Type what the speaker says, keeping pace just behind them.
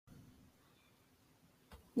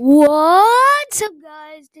What's up,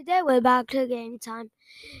 guys? Today we're back to game time,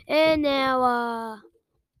 and now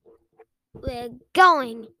we're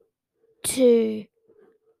going to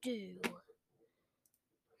do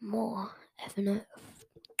more FNF.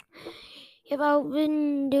 Yep, I've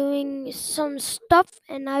been doing some stuff,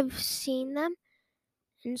 and I've seen them,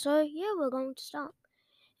 and so yeah, we're going to start.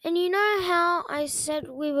 And you know how I said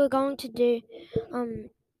we were going to do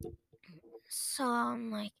some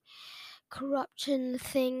like corruption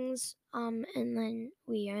things, and then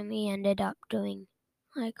we only ended up doing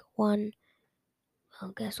like one.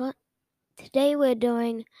 Well, guess what? Today we're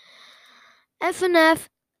doing FNF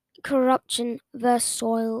corruption versus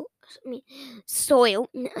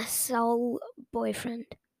soul boyfriend.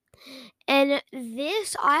 And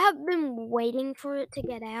this, I have been waiting for it to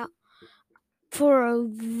get out for a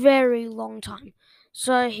very long time.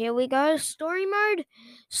 So here we go, story mode,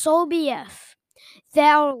 Soul BF.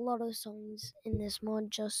 There are a lot of songs in this mod,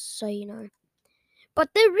 just so you know. But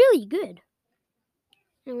they're really good.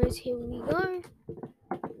 Anyways, here we go.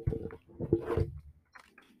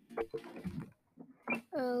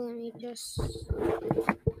 Let me just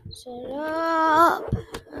set up.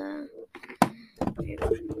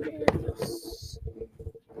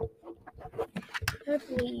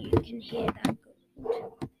 Hopefully you can hear that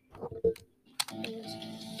good.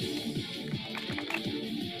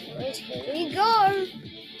 Anyways, here we go.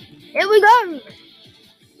 Here we go.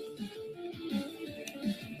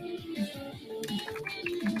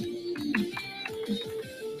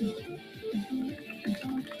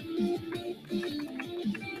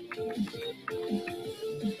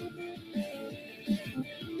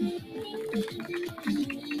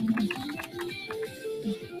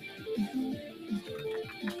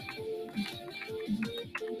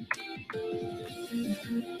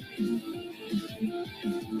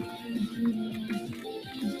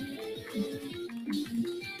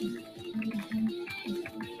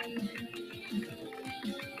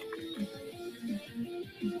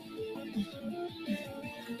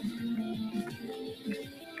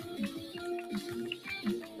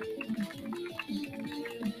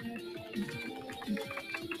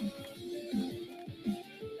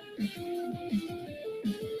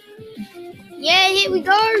 Yeah, here we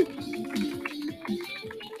go.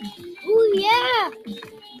 Oh yeah.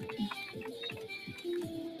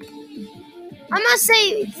 I must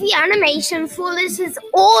say, the animation for this is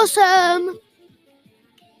awesome.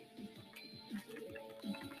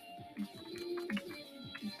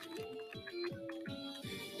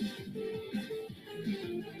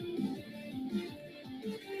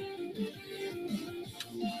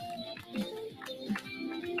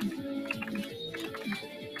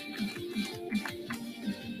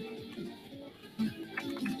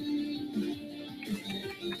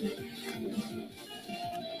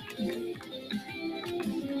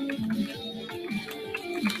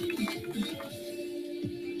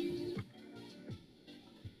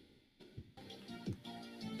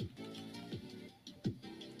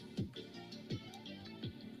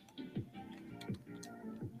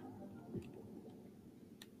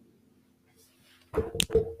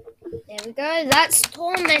 There we go. That's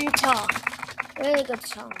Tormentor. Really good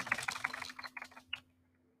song.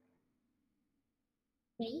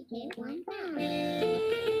 3, 2, 1,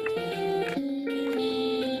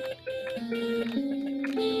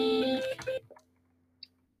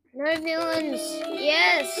 No villains.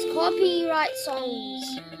 Yes, copyright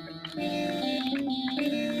songs.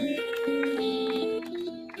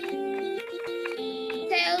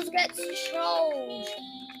 Tails gets trolled.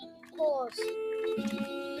 Of course.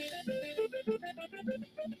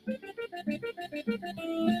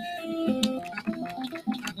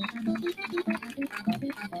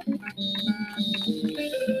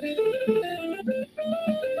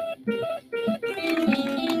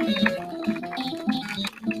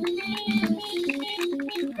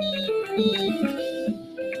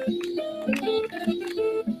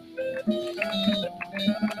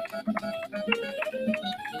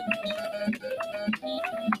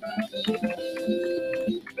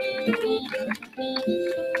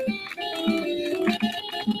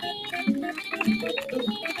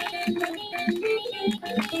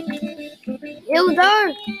 Here we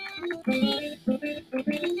go.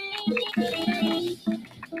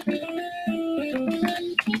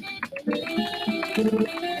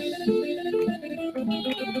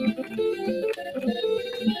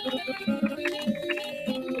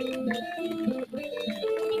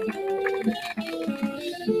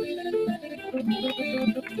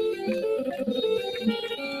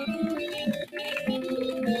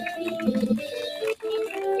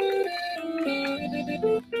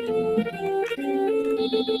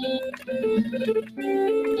 Oh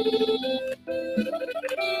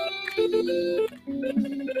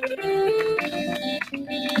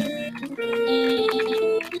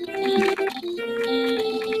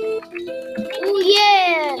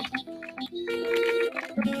yeah!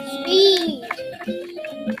 Speed!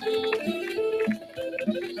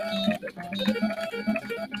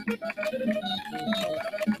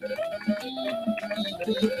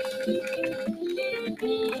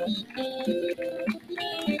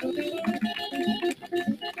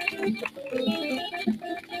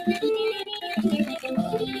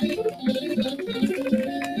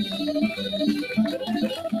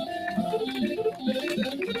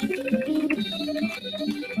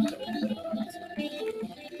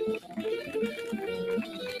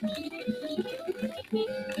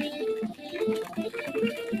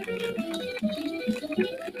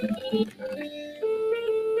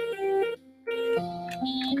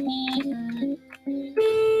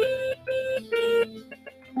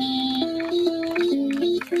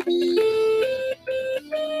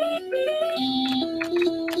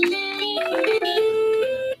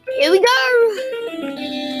 Here we go!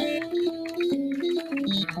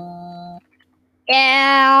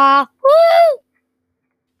 Yeah! Woo!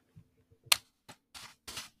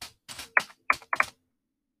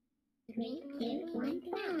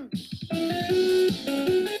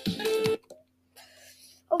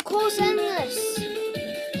 Of course, endless.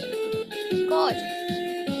 God.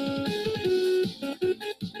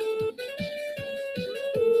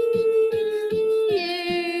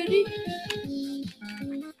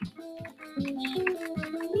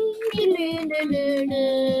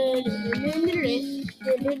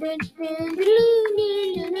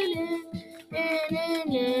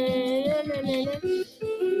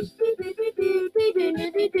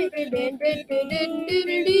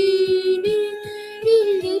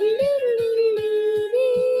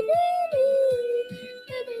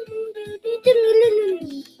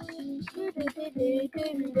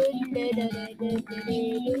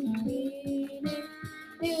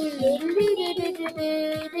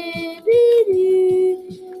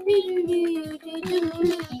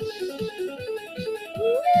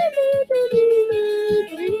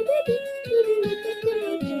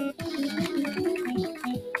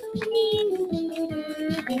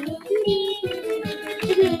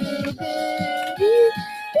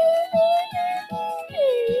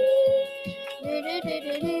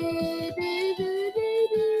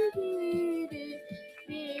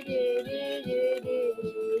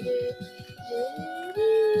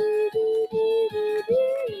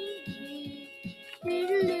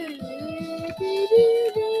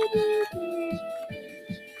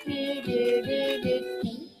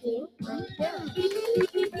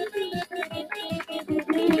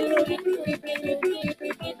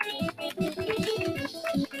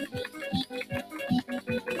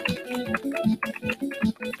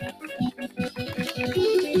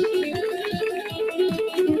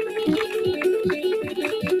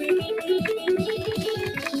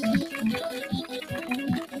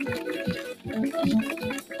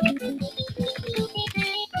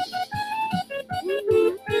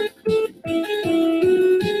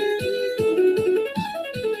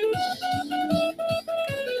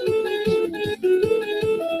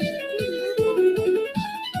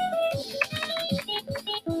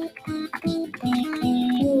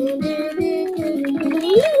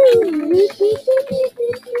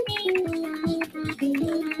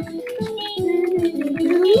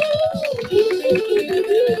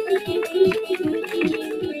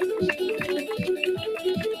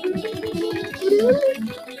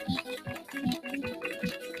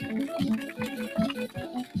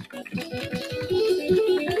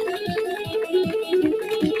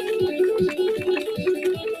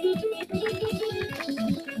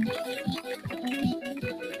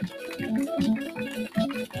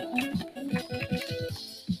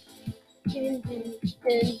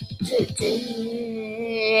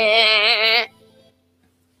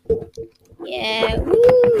 Yeah,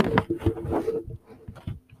 woo!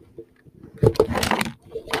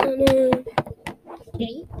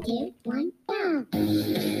 Three, two, one, go.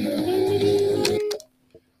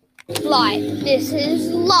 Light. This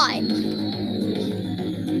is light.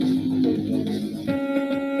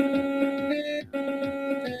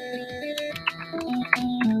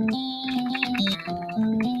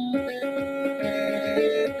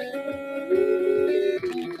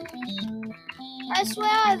 I swear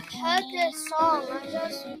I've heard this song. I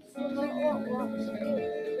just forgot what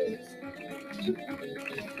it is.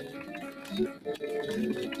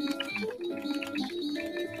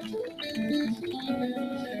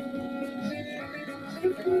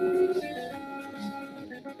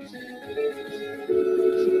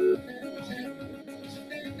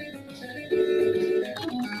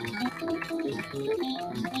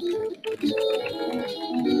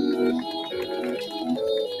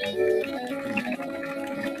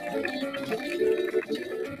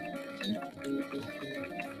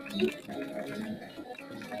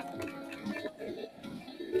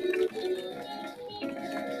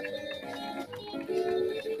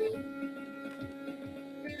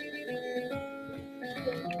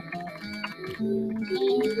 I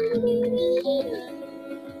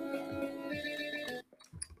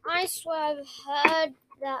swear I've heard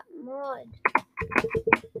that mod.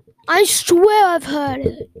 I swear I've heard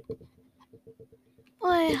it.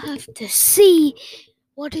 I have to see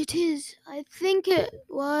what it is. I think it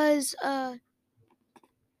was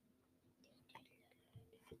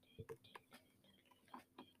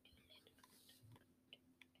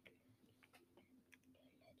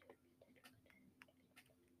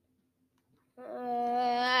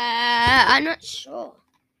I'm not sure.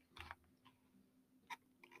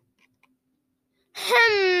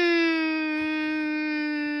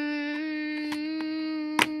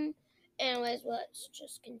 Anyways, let's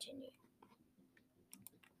just continue.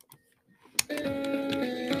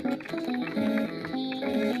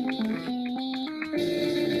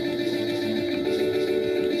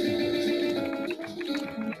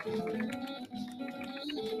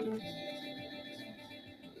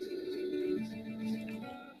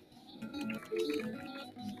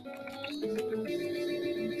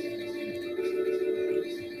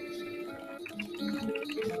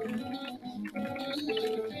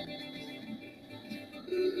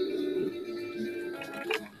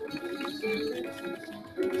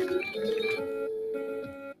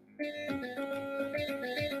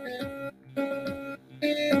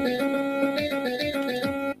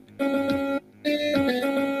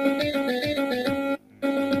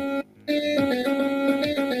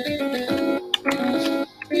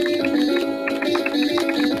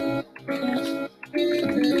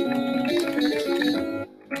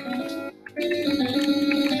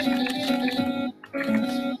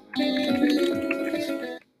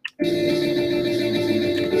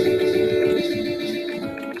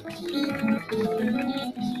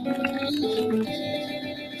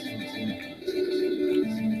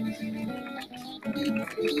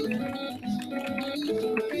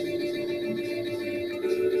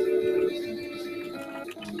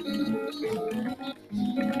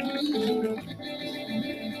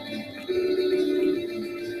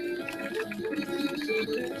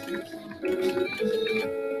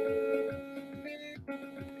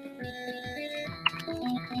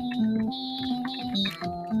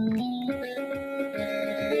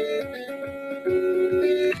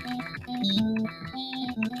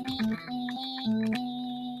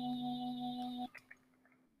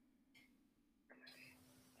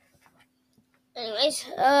 Anyways,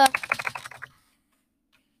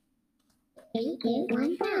 3, 2,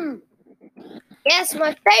 1, go. yes,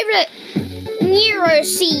 my favorite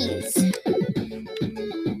neuroses.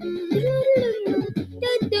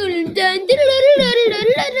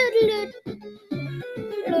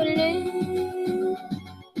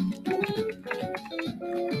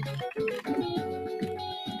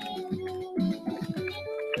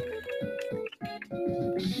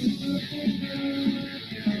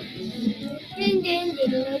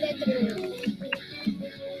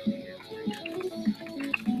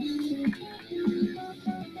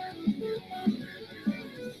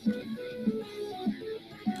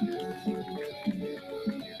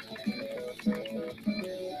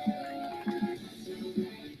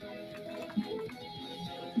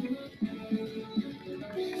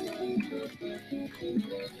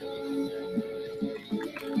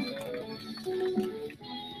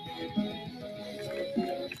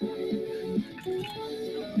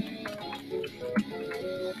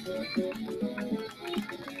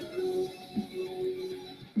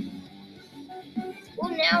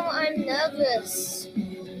 Well, now I'm nervous.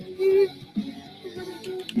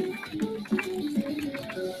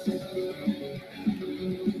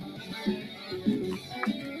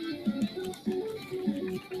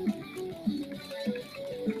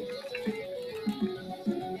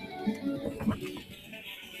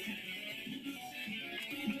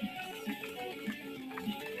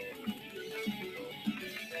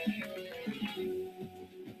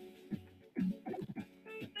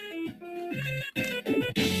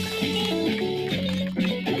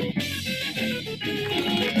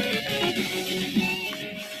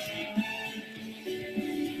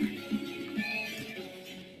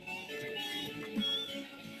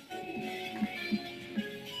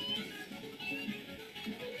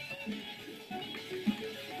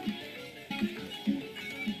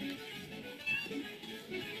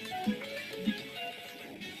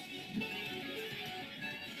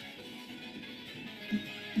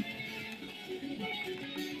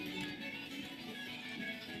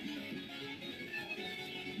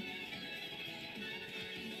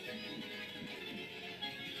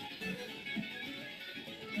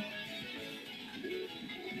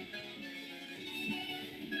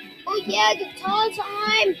 Oh yeah, guitar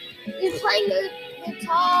time! You're playing the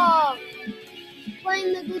guitar.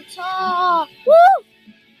 playing the guitar. Woo!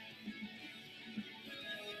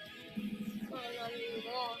 Oh, not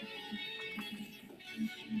anymore.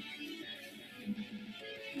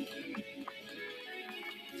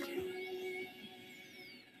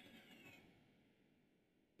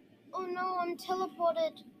 Oh no, I'm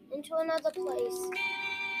teleported into another place.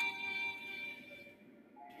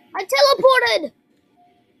 I teleported!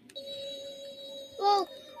 Well,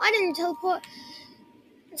 I didn't teleport.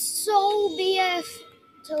 Soul BF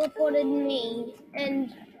teleported me,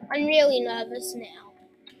 and I'm really nervous now.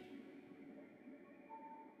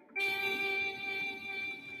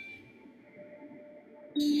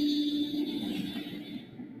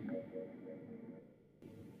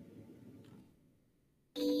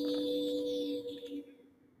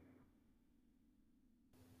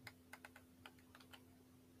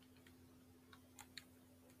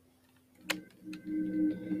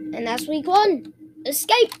 And that's week 1.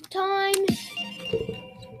 Escape time!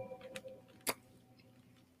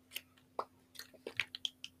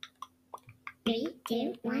 3,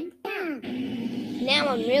 2, 1, go! Now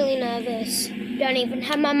I'm really nervous. Don't even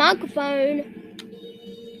have my microphone.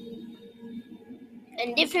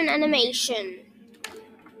 And different animation.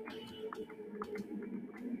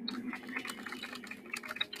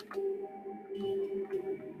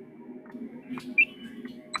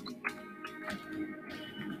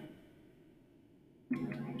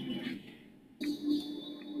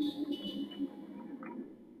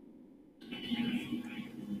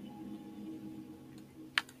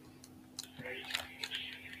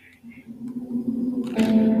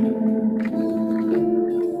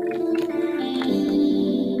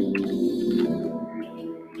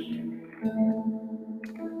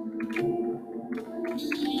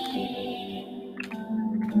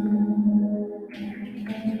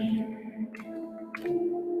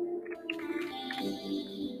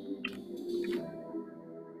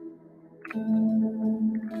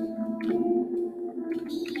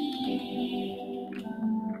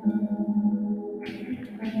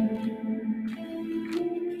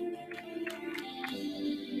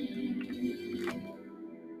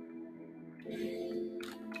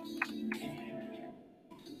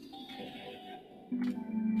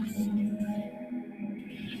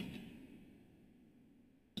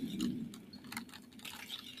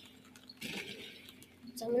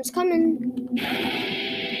 Someone's coming.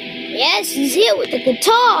 Yes, he's here with the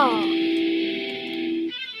guitar.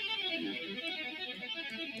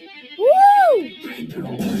 Woo!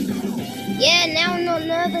 Yeah, now I'm not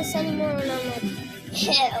nervous anymore, and I'm like,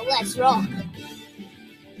 yeah, let's rock.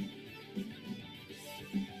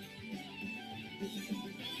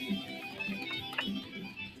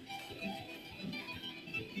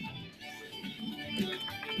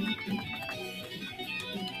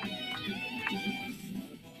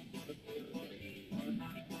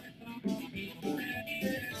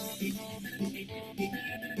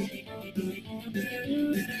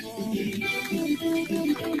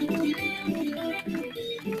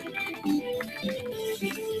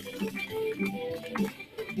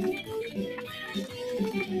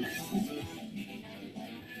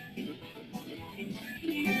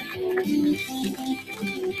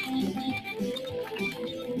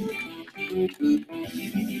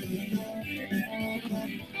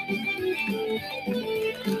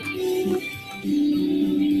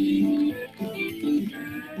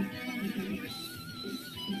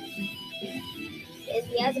 Yes,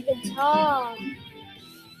 he has a guitar.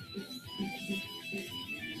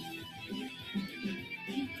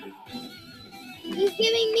 He's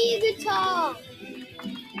giving me a guitar.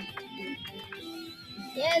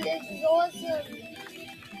 Yeah, this is awesome.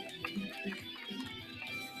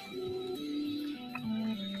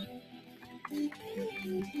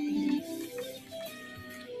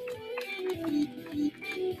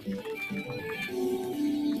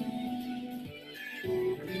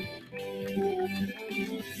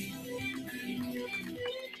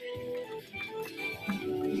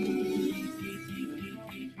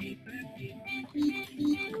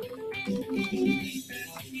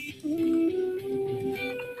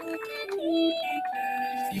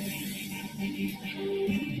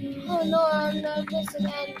 Oh no, I'm nervous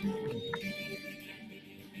again.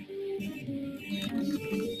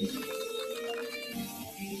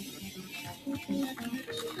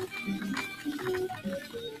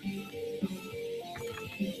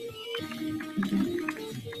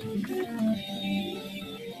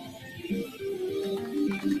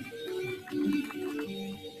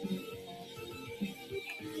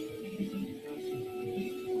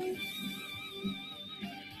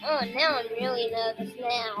 Oh, now I'm really nervous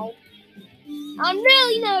now. I'm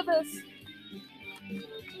really nervous.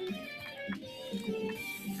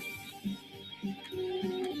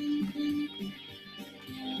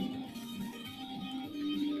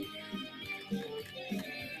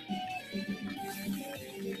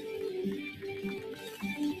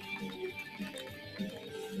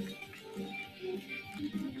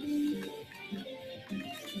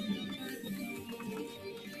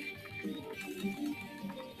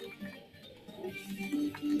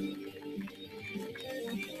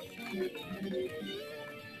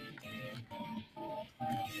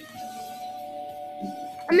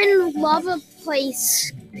 I'm in lava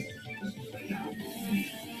place.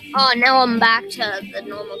 Oh, now I'm back to the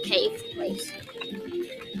normal cave place.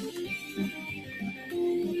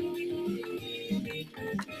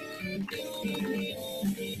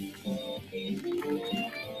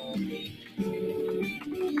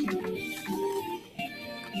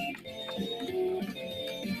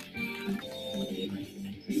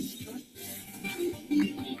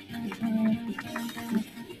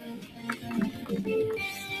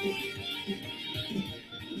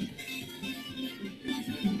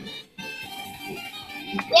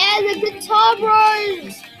 Yeah, the guitar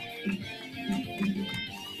bros!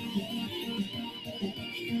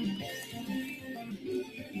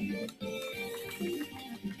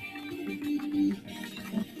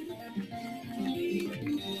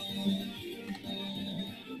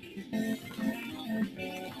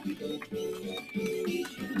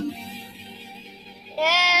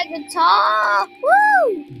 Yeah, guitar!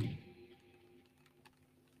 Woo!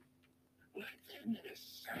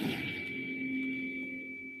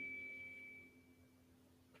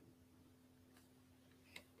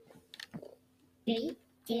 Three,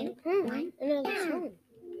 two, one. Another song.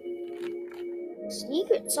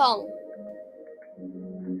 Secret song.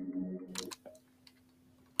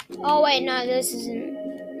 Oh wait, no, this isn't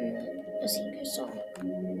a secret song.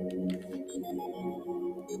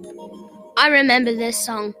 I remember this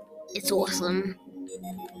song. It's awesome.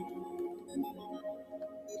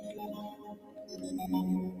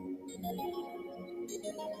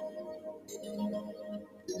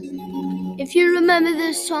 If you remember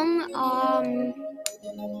this song,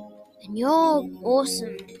 then you're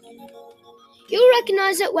awesome. You'll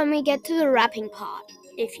recognize it when we get to the rapping part,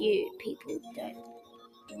 if you people don't.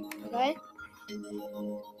 Okay?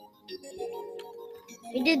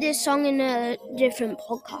 We did this song in a different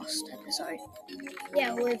podcast episode.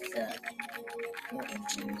 Yeah, with the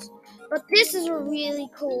productions. But this is a really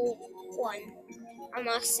cool one, I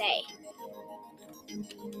must say.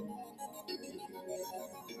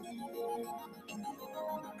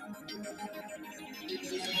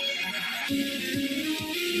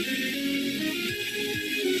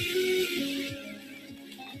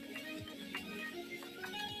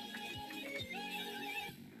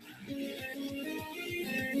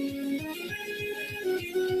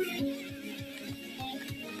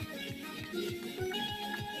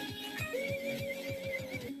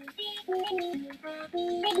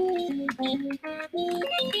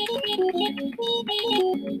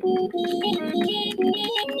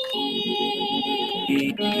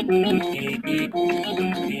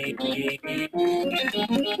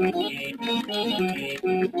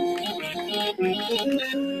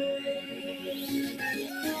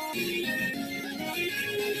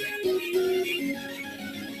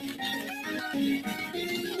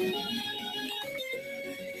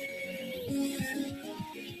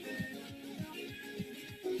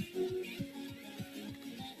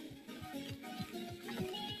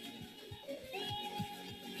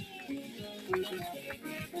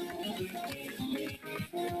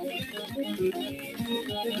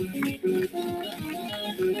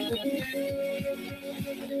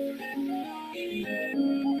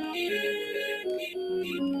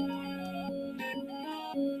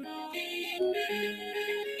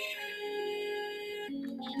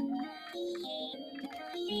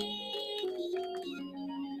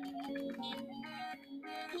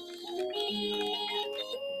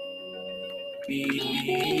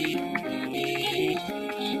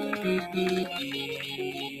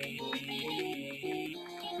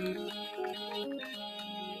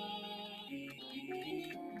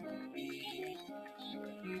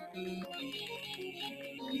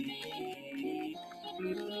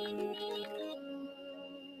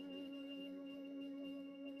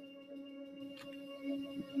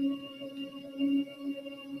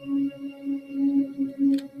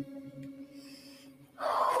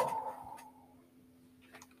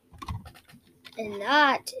 And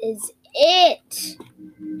that is it.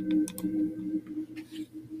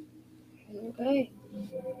 Okay.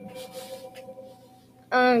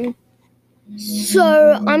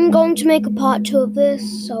 So I'm going to make a part 2 of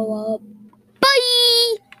this. So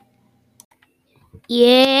bye.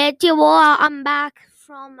 Yeah, I'm back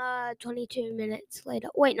from 22 minutes later.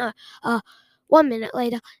 Wait, no, 1 minute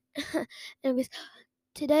later. Anyways,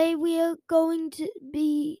 today we are going to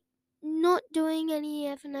be not doing any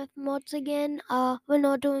FNF mods again. We're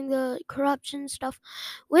not doing the corruption stuff.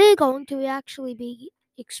 We're going to actually be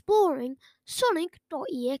exploring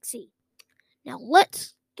sonic.exe. Now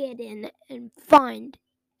let's get in and find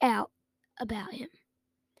out about him.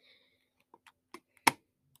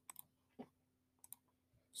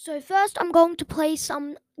 So first I'm going to play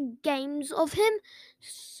some games of him.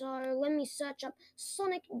 So let me search up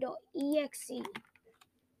sonic.exe.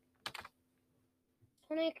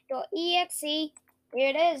 Sonic.exe. Here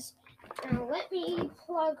it is. Now let me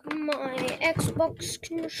plug my Xbox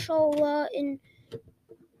controller in.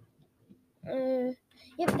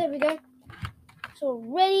 Yep, there we go. So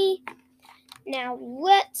ready. Now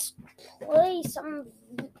let's play some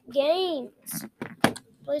games.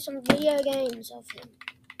 Play some video games of him.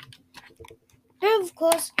 Here, of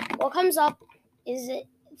course, what comes up is the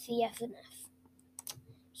FNF.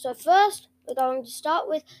 So first, we're going to start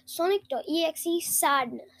with sonic.exe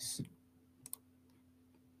sadness.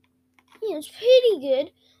 Yeah, it's pretty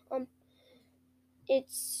good.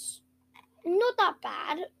 It's not that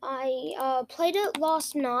bad. I played it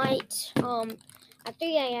last night at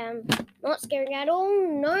 3 a.m. Not scary at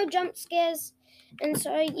all, no jump scares. And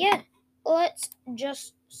so, yeah, let's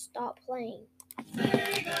just start playing.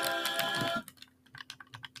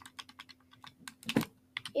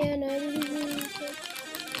 Yeah, no.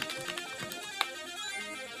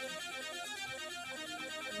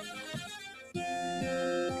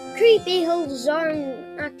 Creepy Hill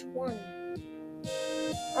Zone Act 1.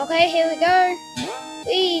 Okay, here we go.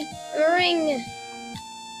 Ring.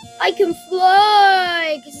 I can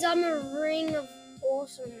fly because I'm a ring of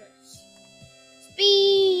awesomeness.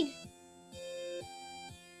 Speed.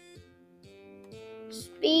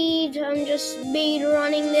 I'm just speed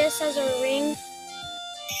running this as a ring.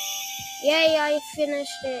 Yay, I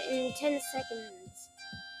finished it in 10 seconds.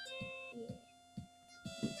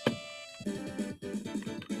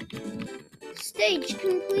 Stage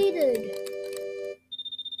completed.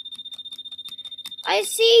 I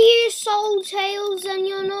see you, Soul Tails, and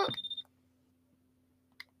you're not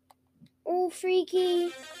all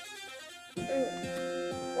freaky. Wait,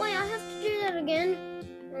 I have to do that again.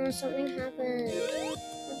 Oh, something happened. I have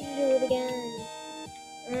to do it again.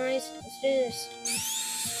 Alright, let's do this.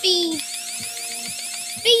 Speed!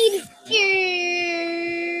 Speed!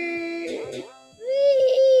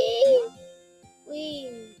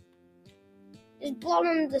 Wee! Just blow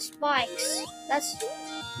on the spikes. That's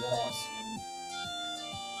awesome.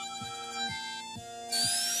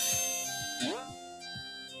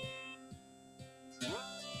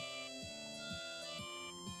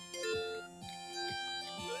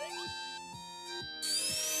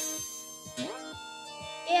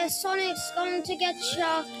 Yeah, Sonic's going to get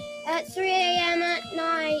shot at 3 a.m. at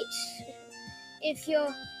night. If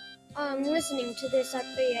you're listening to this at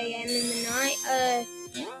 3 a.m. in the night,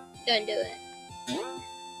 don't do it.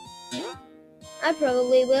 I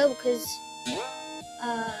probably will because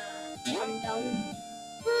I'm dumb.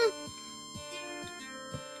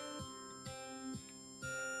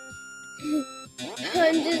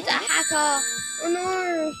 I'm just a hacker. Oh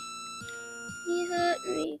no, he hurt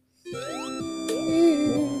me.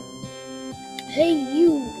 Hey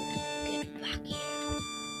you, get back here.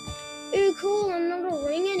 Oh cool, I'm not a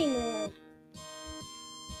ring anymore.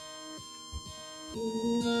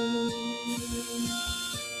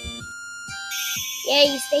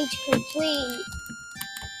 Yay, stage complete.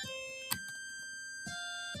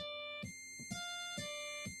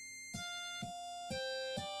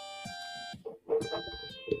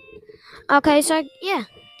 Okay, so yeah.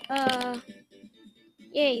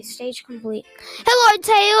 Yay, stage complete. Hello,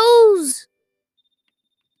 Tails!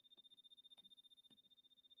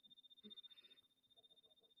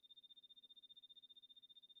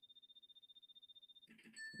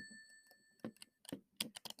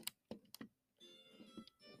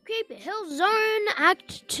 Creepy Hill Zone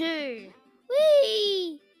Act 2.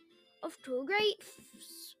 Whee! Off to a great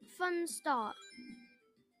fun start.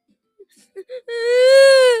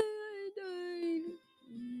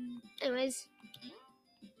 Anyways,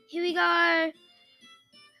 here we go.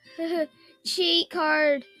 Cheat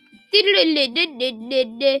card.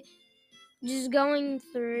 Just going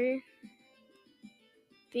through.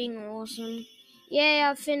 Being awesome.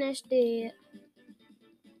 Yeah, I finished it.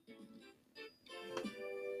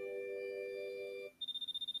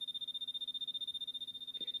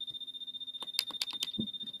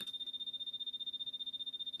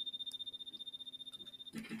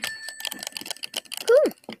 Cool.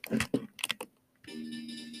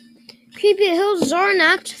 Creepy Hill Zone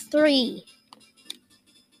Act 3.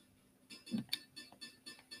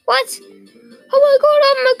 What? Oh my god,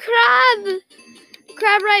 I'm a crab!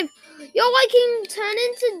 Crab Rave. Yo, I can turn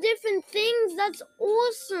into different things. That's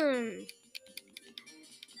awesome.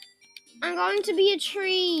 I'm going to be a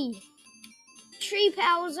tree. Tree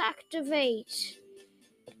powers activate.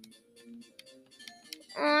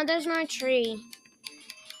 There's no tree.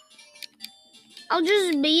 I'll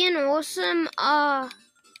just be an awesome,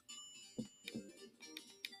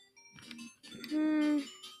 I'm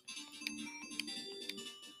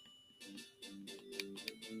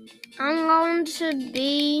going to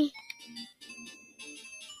be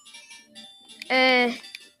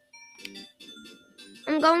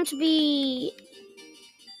I'm going to be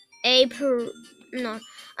no.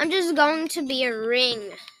 I'm just going to be a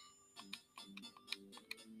ring.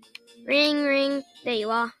 Ring, ring. There you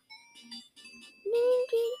are.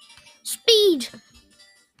 Speed.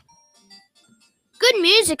 Good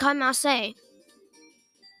music, I must say.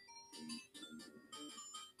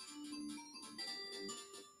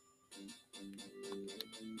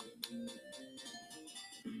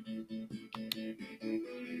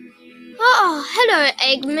 Oh, hello,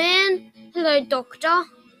 Eggman. Hello, Doctor.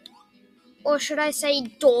 Or should I say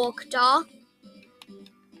Doctor?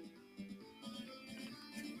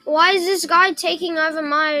 Why is this guy taking over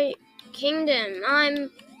my kingdom?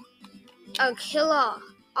 I'm a killer.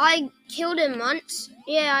 I killed him once.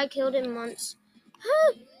 Yeah, I killed him once.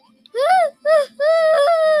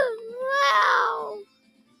 Wow.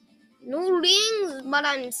 No rings, but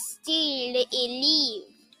I'm still alive.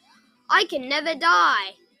 I can never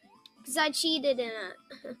die. Because I cheated in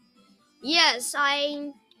it. Yes,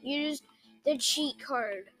 I used the cheat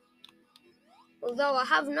code. Although I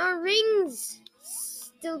have no rings,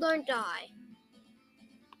 still don't die.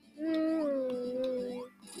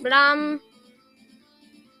 Blam.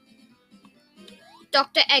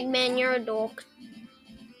 Dr. Eggman, you're a dork.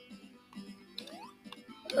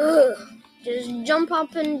 Ugh. Just jump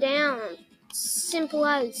up and down. Simple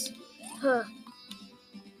as. Huh.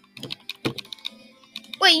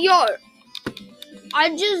 Wait, yo. I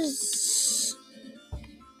just...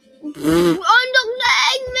 I'm Dr.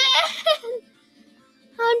 Eggman!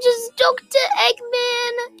 I'm just Dr.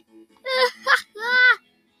 Eggman!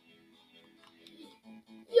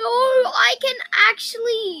 Yo, I can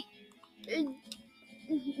actually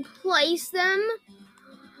place them.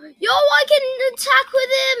 Yo, I can attack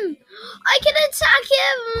with him! I can attack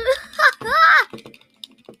him!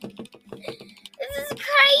 This is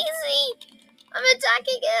crazy! I'm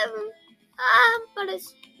attacking him! But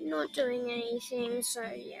it's not doing anything, so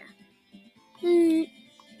yeah.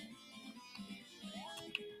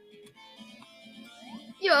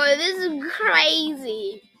 Yo, this is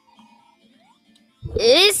crazy.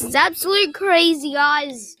 This is absolutely crazy,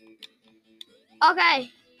 guys.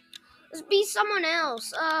 Okay, let's be someone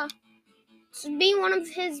else. Let's be one of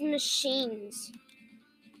his machines.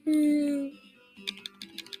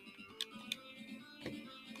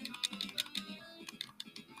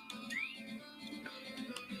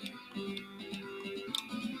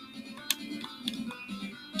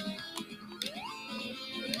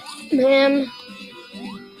 Bam.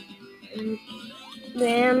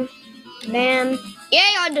 Bam. Bam.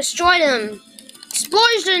 Yay, I destroyed him.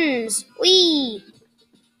 Explosions! Whee!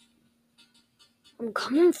 I'm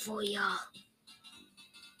coming for ya.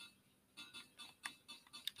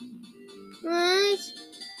 What?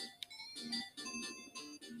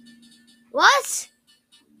 What?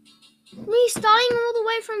 Me starting all the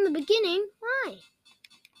way from the beginning? Why?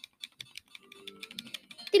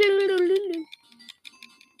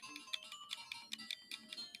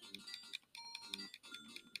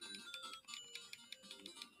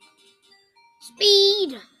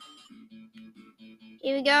 Speed!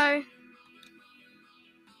 Here we go.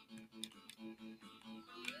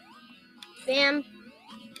 Bam.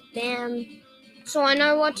 Bam. So I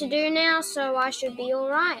know what to do now, so I should be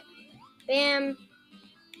alright. Bam.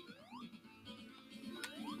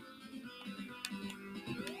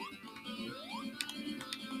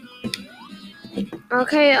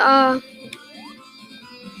 Okay,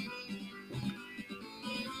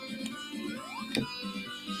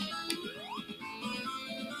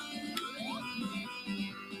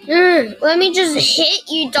 let me just hit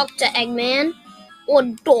you, Dr. Eggman. Or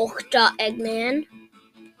Dr. Eggman.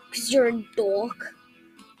 Because you're a dork.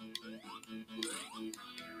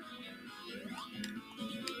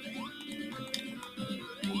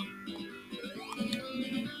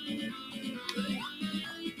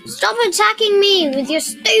 Stop attacking me with your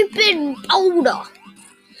stupid boulder.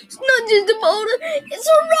 It's not just a boulder, it's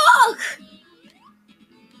a rock!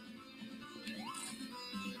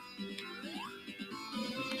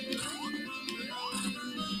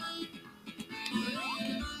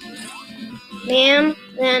 Bam,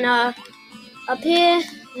 then up here,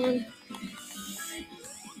 and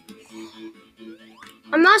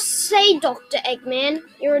I must say, Dr. Eggman,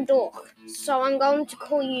 you're a dork. So I'm going to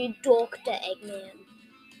call you Dr. Eggman.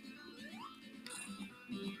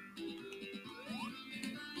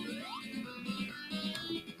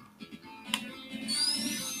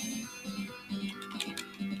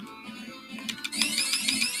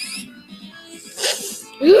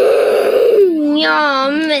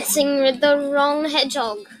 You're messing with the wrong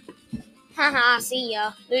hedgehog. Haha, see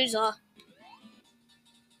ya, loser.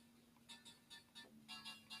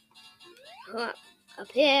 Up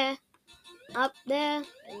here, up there,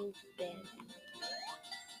 and there.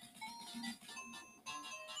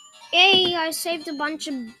 Yay, I saved a bunch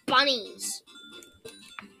of bunnies.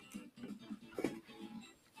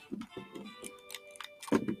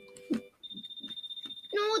 No,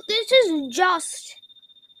 this is just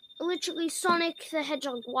literally Sonic the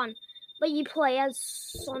Hedgehog 1, but you play as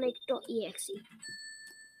sonic.exe.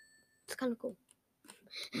 It's kind of cool.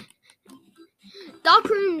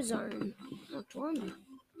 Darkroom Zone. Act 1.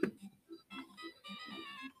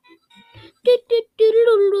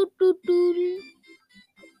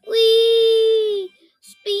 Whee!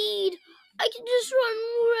 Speed! I can just run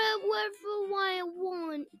wherever I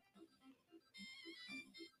want.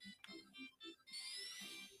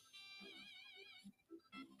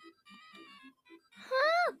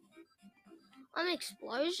 Huh? An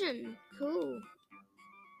explosion. Cool.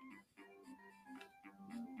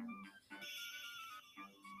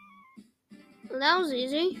 Well, that was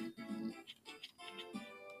easy.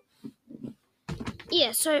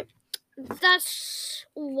 Yeah, so that's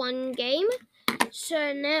one game.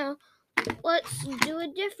 So now let's do a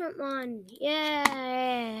different one.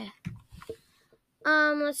 Yeah.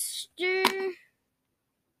 Let's do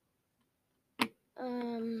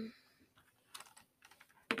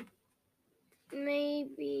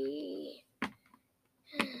maybe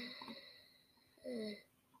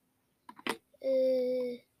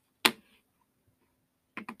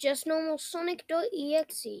just normal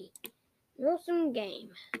sonic.exe. Awesome game.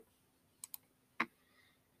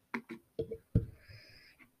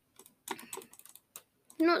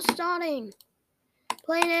 Not starting.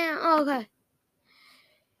 Play now. Oh, okay.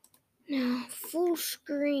 Now full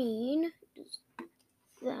screen.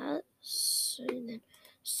 That. So then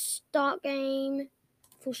start game.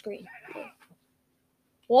 Full screen.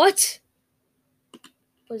 What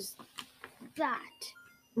was that?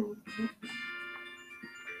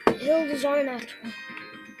 Hill design after.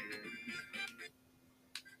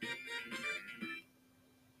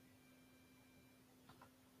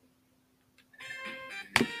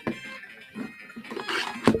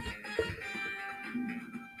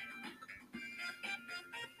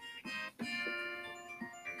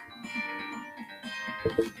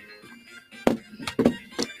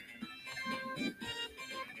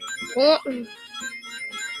 What? Yay!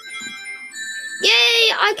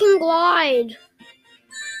 I can glide.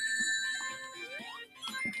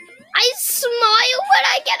 I smile when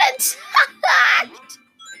I get attacked.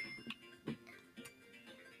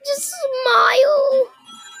 Just smile.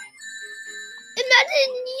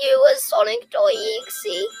 Imagine you as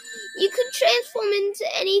sonic.exe. You could transform into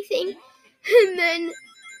anything, and then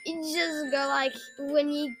you just go like when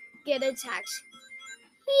you get attacked.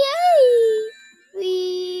 Yay!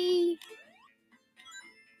 Wee.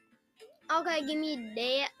 Okay, give me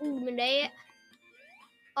that. Give me that.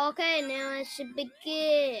 Okay, now it should be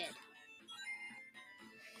good.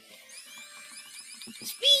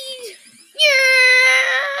 Speed! Yeah!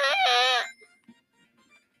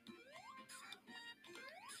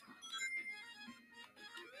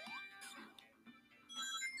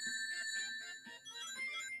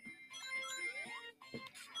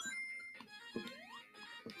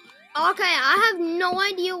 Okay, I have no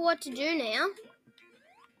idea what to do now.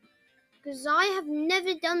 Because I have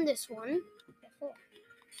never done this one before.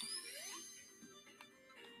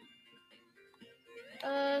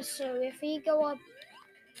 So if we go up...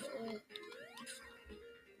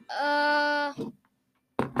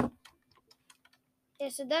 yeah,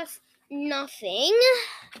 so that's nothing.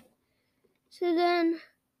 So then...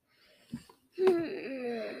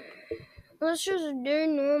 let's just do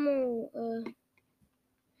normal...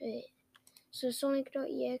 wait. So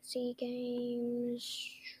sonic.exe games...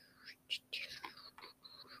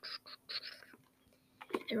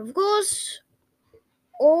 and of course,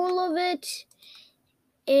 all of it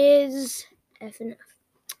is FNF.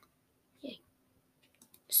 Yay.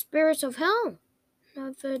 Spirits of Hell.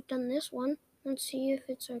 I've done this one. Let's see if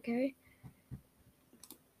it's okay.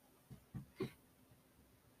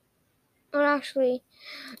 Or actually,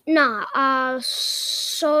 nah.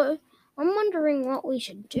 So I'm wondering what we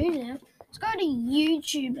should do now. Let's go to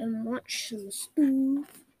YouTube and watch some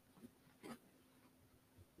stuff.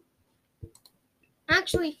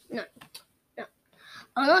 Actually, no.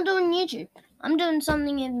 I'm not doing YouTube. I'm doing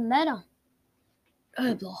something even better.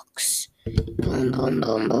 Roblox.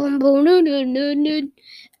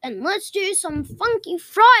 And let's do some Funky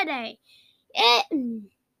Friday. Yeah.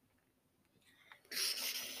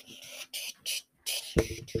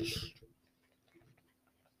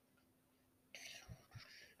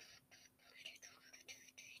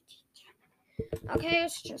 Okay,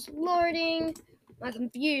 it's just loading. My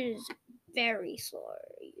computer's very slow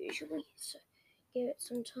usually, so give it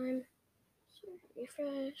some time. So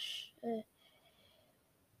refresh.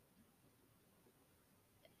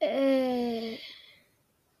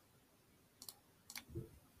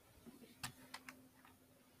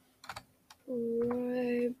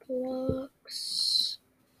 Roblox.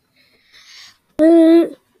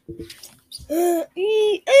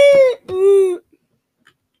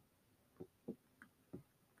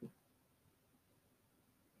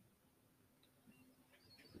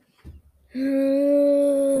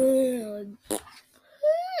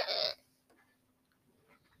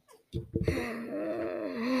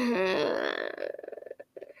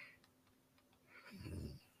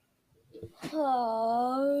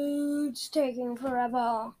 Oh, it's taking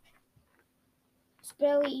forever. It's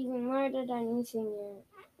barely even loaded anything yet.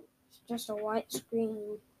 It's just a white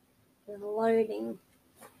screen with loading.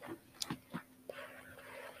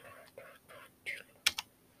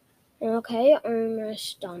 Okay,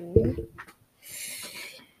 almost done.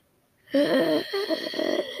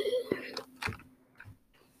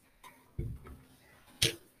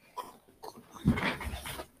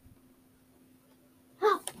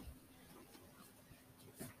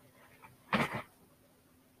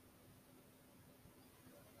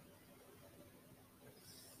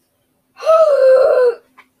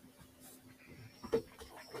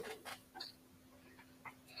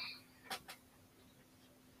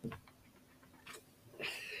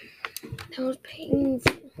 That was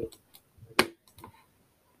painful.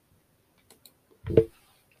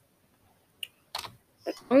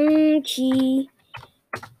 Funky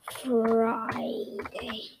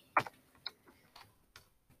Friday.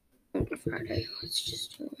 Funky Friday. Let's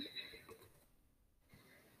just do it.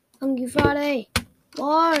 Funky Friday.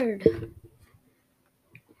 Lord.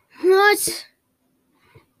 What?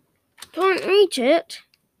 Don't reach it.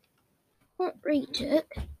 Don't reach it.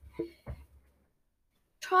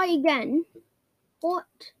 Try again. What?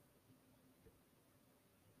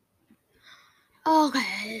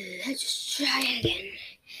 Okay, let's just try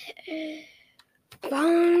again.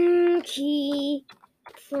 Funky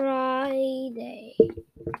Friday.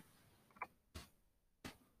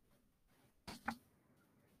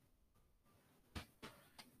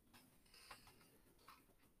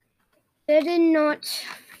 It did not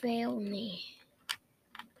fail me.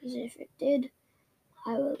 Because if it did,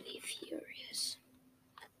 I will be furious.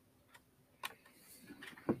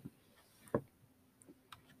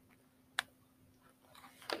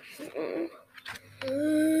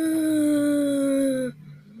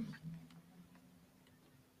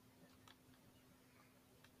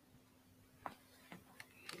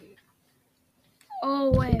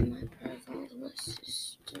 Oh wait, my profile is my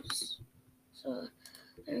sister's. So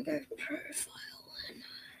let me go profile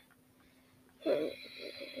and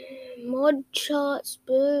mod charts.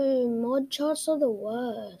 Boom! Mod charts are the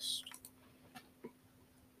worst.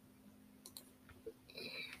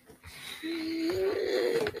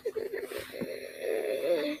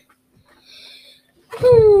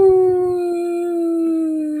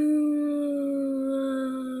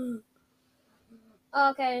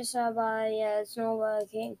 Okay, so bye. Yeah, it's not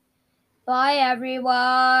working. Bye,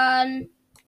 everyone.